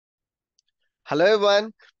Hello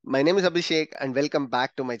everyone, my name is Abhishek and welcome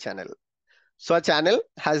back to my channel. So our channel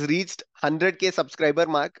has reached 100k subscriber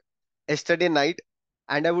mark yesterday night,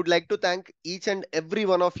 and I would like to thank each and every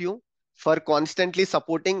one of you for constantly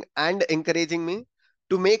supporting and encouraging me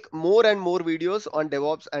to make more and more videos on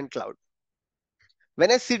DevOps and cloud. When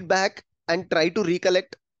I sit back and try to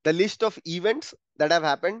recollect the list of events that have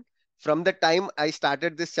happened from the time I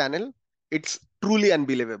started this channel, it's truly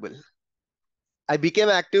unbelievable. I became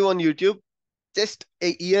active on YouTube just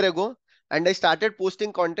a year ago, and I started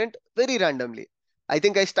posting content very randomly. I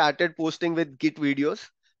think I started posting with Git videos,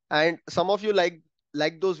 and some of you like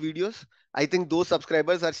those videos. I think those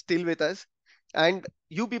subscribers are still with us, and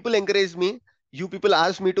you people encouraged me. You people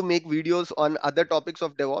asked me to make videos on other topics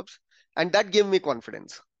of DevOps, and that gave me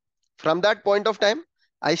confidence. From that point of time,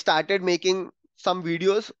 I started making some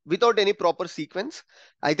videos without any proper sequence.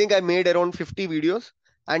 I think I made around 50 videos,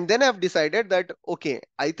 and then I've decided that okay,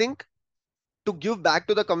 I think to give back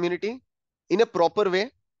to the community in a proper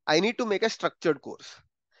way, I need to make a structured course.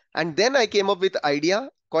 And then I came up with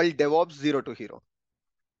idea called DevOps Zero to Hero.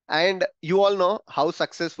 And you all know how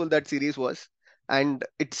successful that series was. And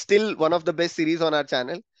it's still one of the best series on our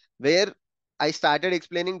channel where I started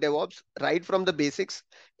explaining DevOps right from the basics,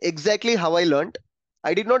 exactly how I learned.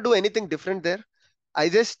 I did not do anything different there. I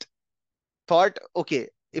just thought, okay,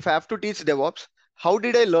 if I have to teach DevOps, how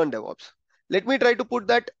did I learn DevOps? Let me try to put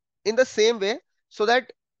that in the same way so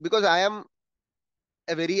that because I am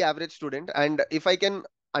a very average student and if I can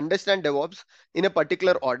understand DevOps in a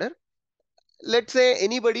particular order, let's say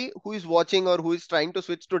anybody who is watching or who is trying to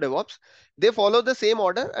switch to DevOps, they follow the same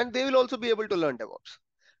order and they will also be able to learn DevOps.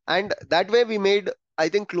 And that way we made, I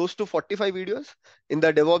think, close to 45 videos in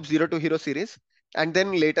the DevOps Zero to Hero series. And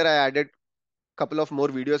then later I added couple of more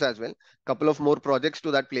videos as well, couple of more projects to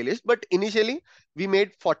that playlist. But initially we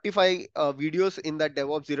made 45 videos in that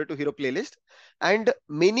DevOps Zero to Hero playlist, and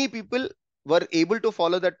many people were able to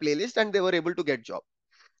follow that playlist and they were able to get job.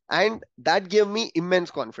 And that gave me immense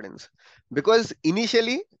confidence because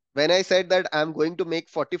initially when I said that I'm going to make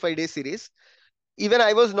 45-day series, even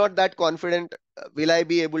I was not that confident. Will I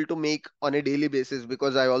be able to make on a daily basis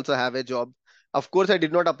because I also have a job? Of course, I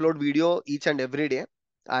did not upload video each and every day.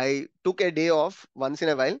 I took a day off once in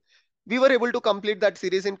a while. We were able to complete that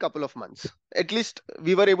series in couple of months. At least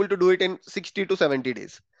we were able to do it in 60 to 70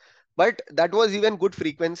 days. But that was even good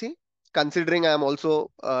frequency considering I am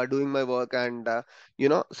also doing my work and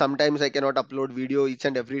sometimes I cannot upload video each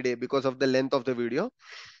and every day because of the length of the video.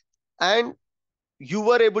 And you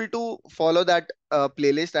were able to follow that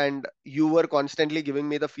playlist and you were constantly giving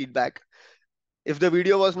me the feedback. If the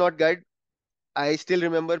video was not good, I still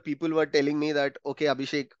remember people were telling me that okay,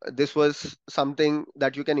 Abhishek, this was something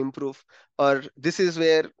that you can improve, or this is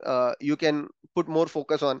where you can put more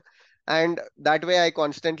focus on. And that way I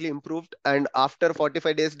constantly improved. And after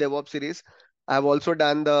 45 days DevOps series, I've also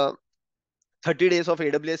done the 30 days of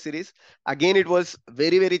AWS series. Again, it was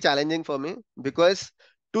very, very challenging for me because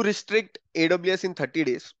to restrict AWS in 30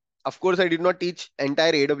 days, of course, I did not teach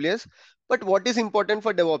entire AWS, but what is important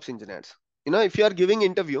for DevOps engineers? If you are giving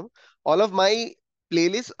interview, all of my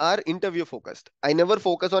playlists are interview focused. I never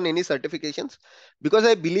focus on any certifications because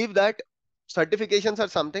I believe that certifications are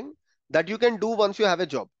something that you can do once you have a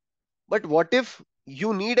job. But what if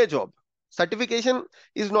you need a job? Certification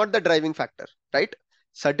is not the driving factor, right?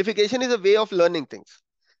 Certification is a way of learning things.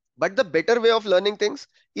 But the better way of learning things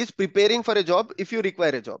is preparing for a job if you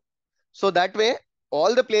require a job. So that way,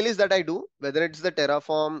 all the playlists that I do, whether it's the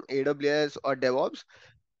Terraform, AWS, or DevOps,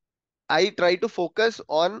 I try to focus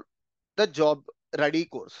on the job ready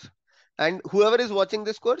course. And whoever is watching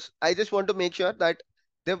this course, I just want to make sure that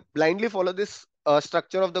they blindly follow this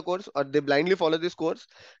structure of the course or they blindly follow this course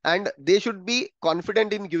and they should be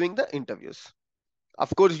confident in giving the interviews.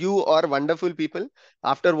 Of course, you are wonderful people.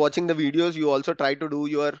 After watching the videos, you also try to do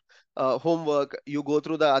your homework. You go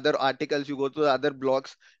through the other articles, you go through the other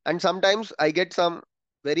blogs. And sometimes I get some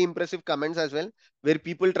very impressive comments as well, where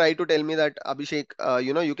people try to tell me that, Abhishek,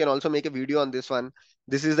 you can also make a video on this one.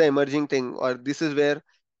 This is the emerging thing, or this is where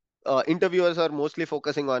interviewers are mostly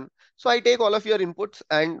focusing on. So I take all of your inputs,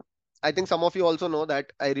 and I think some of you also know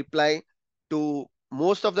that I reply to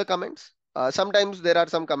most of the comments. Sometimes there are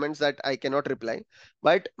some comments that I cannot reply,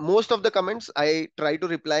 but most of the comments I try to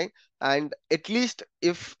reply. And at least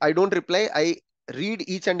if I don't reply, I read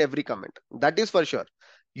each and every comment. That is for sure.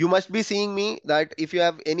 You must be seeing me that if you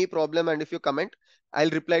have any problem and if you comment, I'll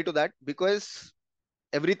reply to that because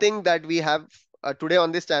everything that we have today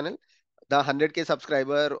on this channel, the 100k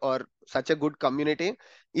subscriber or such a good community,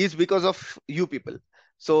 is because of you people.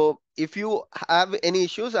 So if you have any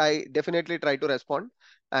issues, I definitely try to respond.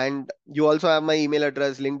 And you also have my email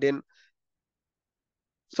address, LinkedIn.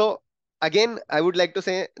 So again, I would like to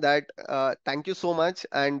say that thank you so much,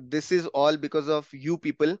 and this is all because of you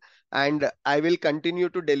people, and I will continue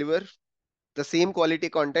to deliver the same quality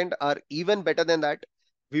content or even better than that.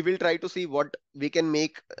 We will try to see what we can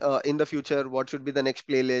make in the future. What should be the next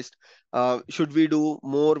playlist? Should we do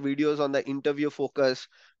more videos on the interview focus,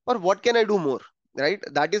 or what can I do more? Right,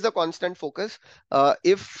 that is the constant focus.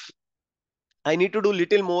 If I need to do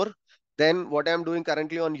little more than what I'm doing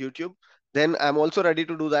currently on YouTube, then I'm also ready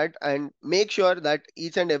to do that and make sure that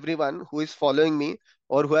each and everyone who is following me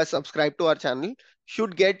or who has subscribed to our channel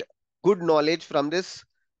should get good knowledge from this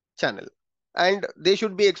channel, and they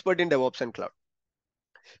should be expert in DevOps and cloud.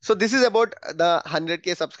 So this is about the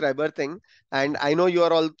 100K subscriber thing, and I know you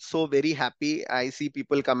are also very happy. I see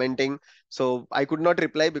people commenting, so I could not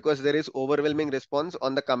reply because there is overwhelming response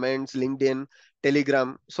on the comments, LinkedIn,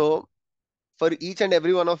 Telegram. So for each and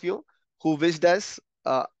every one of you who wished us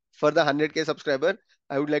for the 100K subscriber,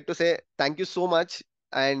 I would like to say thank you so much.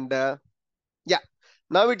 And yeah,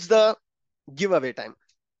 now it's the giveaway time.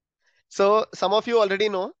 So some of you already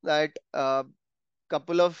know that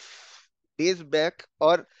couple of days back,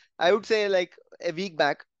 or I would say like a week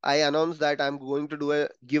back, I announced that I'm going to do a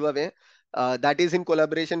giveaway that is in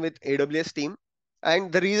collaboration with AWS team.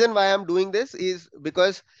 And the reason why I'm doing this is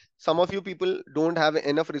because some of you people don't have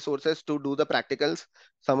enough resources to do the practicals.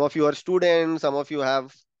 Some of you are students, some of you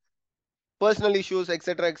have personal issues,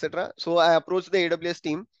 etc., etc. So I approached the AWS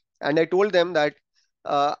team and I told them that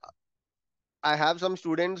uh, I have some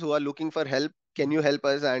students who are looking for help. Can you help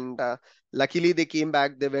us? And luckily, they came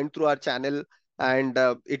back. They went through our channel, and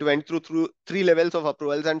it went through three levels of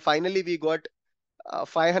approvals. And finally, we got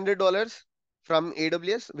 $500 from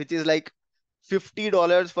AWS, which is like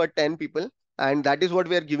 $50 for 10 people, and that is what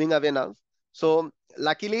we are giving away now. So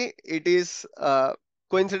luckily, it is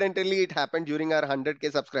coincidentally it happened during our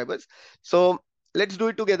 100K subscribers. So let's do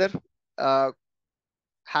it together. Uh,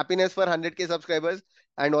 Happiness for 100K subscribers,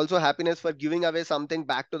 and also happiness for giving away something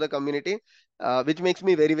back to the community, which makes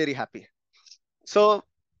me very, very happy. So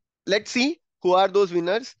let's see who are those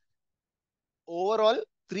winners. Overall,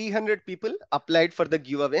 300 people applied for the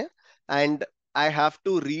giveaway, and I have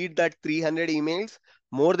to read that 300 emails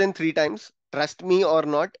more than three times, trust me or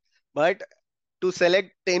not. But to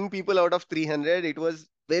select 10 people out of 300, it was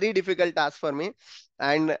very difficult task for me,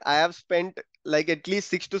 and I have spent like at least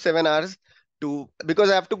 6 to 7 hours to,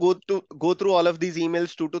 because I have to go through all of these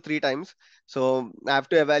emails two to three times. So I have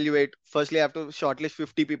to evaluate. Firstly, I have to shortlist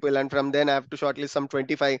 50 people, and from then I have to shortlist some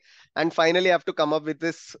 25, and finally I have to come up with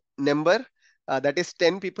this number that is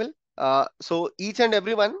 10 people. So each and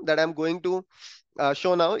every one that I'm going to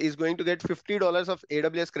show now is going to get $50 of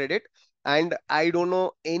AWS credit, and I don't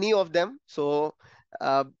know any of them. So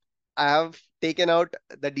uh, I have taken out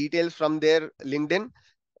the details from their LinkedIn.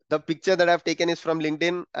 The picture that I've taken is from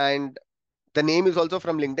LinkedIn, and the name is also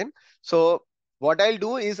from LinkedIn. So what I'll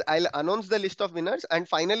do is I'll announce the list of winners, and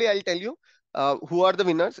finally I'll tell you who are the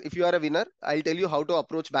winners. If you are a winner, I'll tell you how to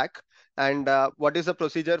approach back, and what is the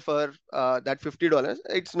procedure for that $50.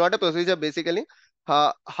 It's not a procedure basically.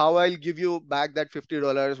 How I'll give you back that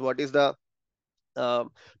 $50. What is the uh,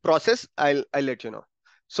 process? I'll let you know.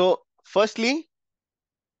 So firstly,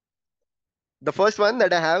 the first one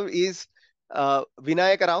that I have is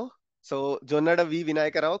Vinayak Rao. So Jonnada V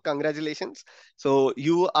Vinayak Rao, congratulations. So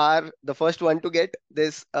you are the first one to get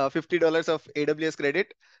this $50 of AWS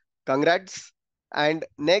credit. Congrats. And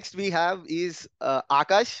next we have is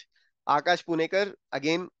Akash. Akash Punekar.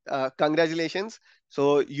 Again, congratulations.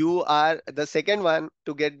 So you are the second one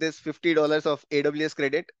to get this $50 of AWS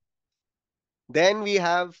credit. Then we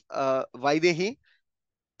have Vaidehi.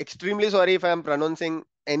 Extremely sorry if I'm pronouncing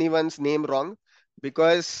anyone's name wrong,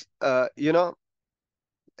 because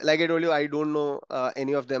like I told you, I don't know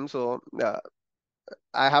any of them. So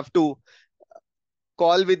I have to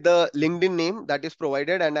call with the LinkedIn name that is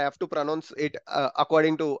provided, and I have to pronounce it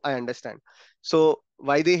according to I understand. So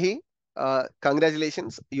Vaidehi,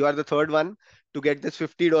 congratulations, you are the third one to get this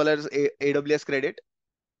 $50 AWS credit.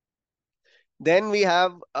 Then we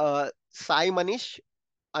have Sai Manish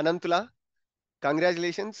Anantula.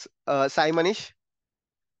 Congratulations, Sai Manish.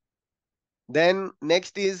 Then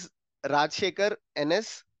next is Rajshekar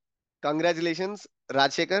NS. Congratulations,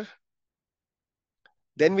 Rajshekar.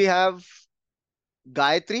 Then we have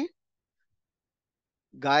Gayatri,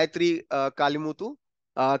 Gayatri Kalimutu.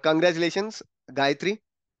 Congratulations, Gayatri.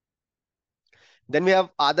 Then we have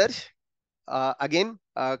Adarsh. Again,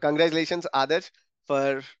 congratulations, Adarsh,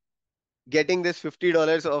 for getting this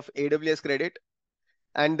 $50 of AWS credit.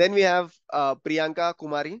 And then we have Priyanka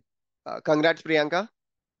Kumari. Congrats, Priyanka.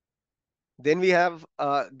 Then we have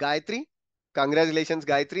Gayatri. Congratulations,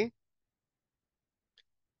 Gayatri.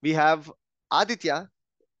 We have Aditya.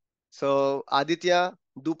 So Aditya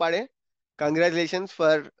Dupade, congratulations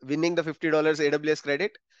for winning the $50 AWS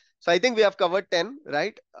credit. So I think we have covered 10,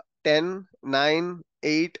 right? 10, 9,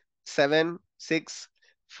 8, 7, 6,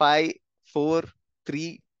 5, 4,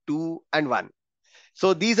 3, 2, and 1.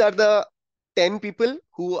 So these are the 10 people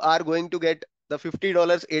who are going to get the $50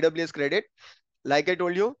 AWS credit. Like I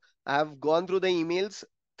told you, I have gone through the emails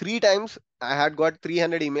 3 times. I had got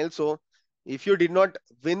 300 emails. So if you did not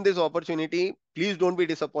win this opportunity, please don't be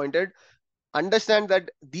disappointed. Understand that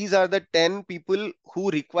these are the 10 people who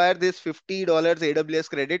require this $50 AWS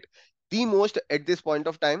credit the most at this point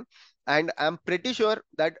of time. And I'm pretty sure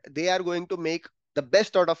that they are going to make the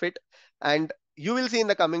best out of it. And you will see in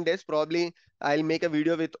the coming days, probably I'll make a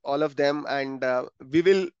video with all of them, and we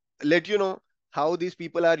will let you know how these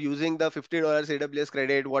people are using the $50 AWS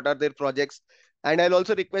credit, what are their projects. And I'll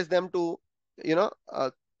also request them to, you know,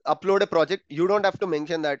 upload a project. You don't have to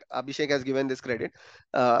mention that Abhishek has given this credit.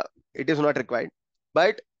 It is not required,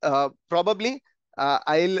 but probably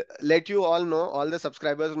I'll let you all know, all the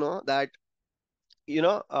subscribers know that,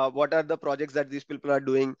 what are the projects that these people are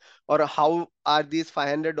doing, or how are these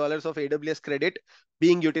 $500 of AWS credit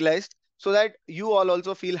being utilized, so that you all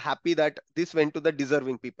also feel happy that this went to the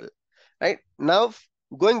deserving people. Right now,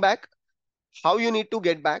 going back, how you need to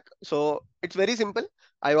get back. So it's very simple.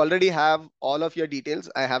 I already have all of your details.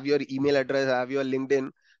 I have your email address, I have your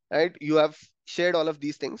LinkedIn, right? You have shared all of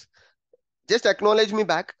these things. Just acknowledge me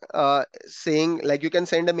back, saying, like, you can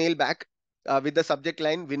send a mail back with the subject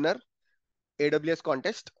line winner AWS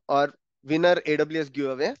contest or winner AWS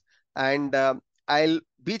giveaway, and I'll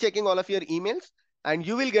be checking all of your emails, and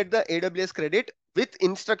you will get the AWS credit with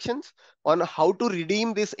instructions on how to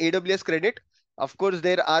redeem this AWS credit. Of course,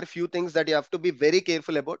 there are few things that you have to be very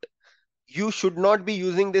careful about. You should not be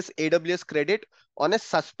using this AWS credit on a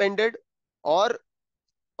suspended or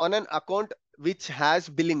on an account which has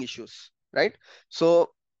billing issues, right?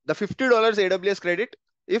 So the $50 AWS credit,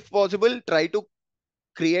 if possible, try to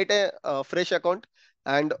create a fresh account,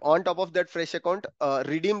 and on top of that fresh account,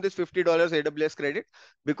 redeem this $50 AWS credit.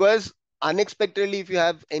 Because unexpectedly, if you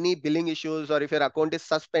have any billing issues, or if your account is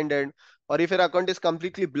suspended, or if your account is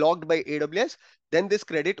completely blocked by AWS, then this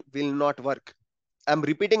credit will not work. I'm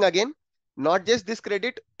repeating again, not just this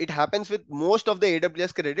credit, it happens with most of the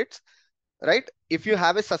AWS credits, right? If you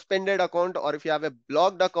have a suspended account, or if you have a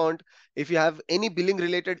blocked account, if you have any billing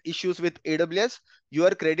related issues with AWS,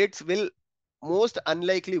 your credits will most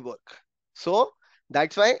unlikely work. So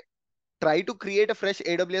that's why, try to create a fresh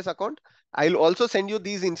AWS account. I'll also send you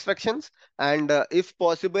these instructions, and if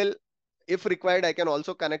possible, if required, I can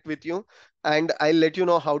also connect with you, and I'll let you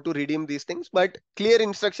know how to redeem these things. But clear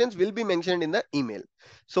instructions will be mentioned in the email.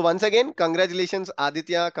 So once again, congratulations,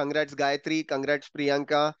 Aditya. Congrats, Gayatri. Congrats,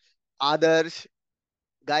 Priyanka, Adarsh,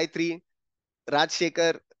 Gayatri,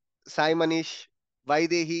 Rajshekhar, Sai Manish,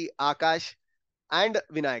 Vaidehi, Akash, and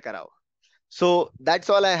Vinayaka Rao. So that's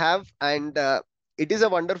all I have. And it is a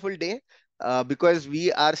wonderful day because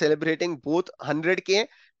we are celebrating both 100K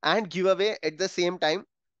and giveaway at the same time.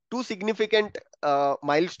 Two significant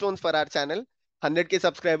milestones for our channel. 100K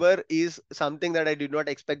subscriber is something that I did not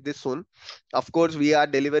expect this soon. Of course, we are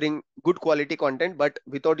delivering good quality content, but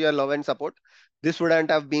without your love and support, this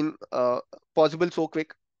wouldn't have been possible so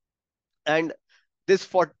quick. And this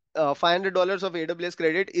for $500 of AWS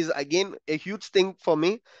credit is again a huge thing for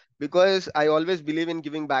me, because I always believe in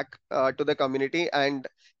giving back to the community, and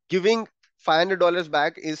giving $500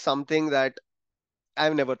 back is something that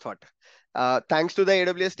I've never thought. Thanks to the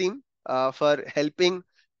AWS team for helping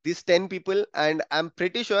these 10 people, and I'm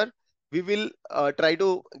pretty sure we will try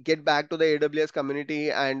to get back to the AWS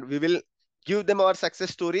community, and we will give them our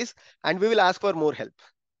success stories, and we will ask for more help.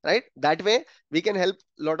 Right? That way, we can help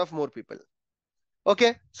a lot of more people.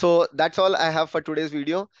 Okay, so that's all I have for today's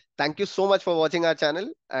video. Thank you so much for watching our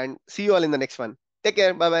channel, and see you all in the next one. Take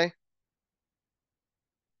care. Bye bye.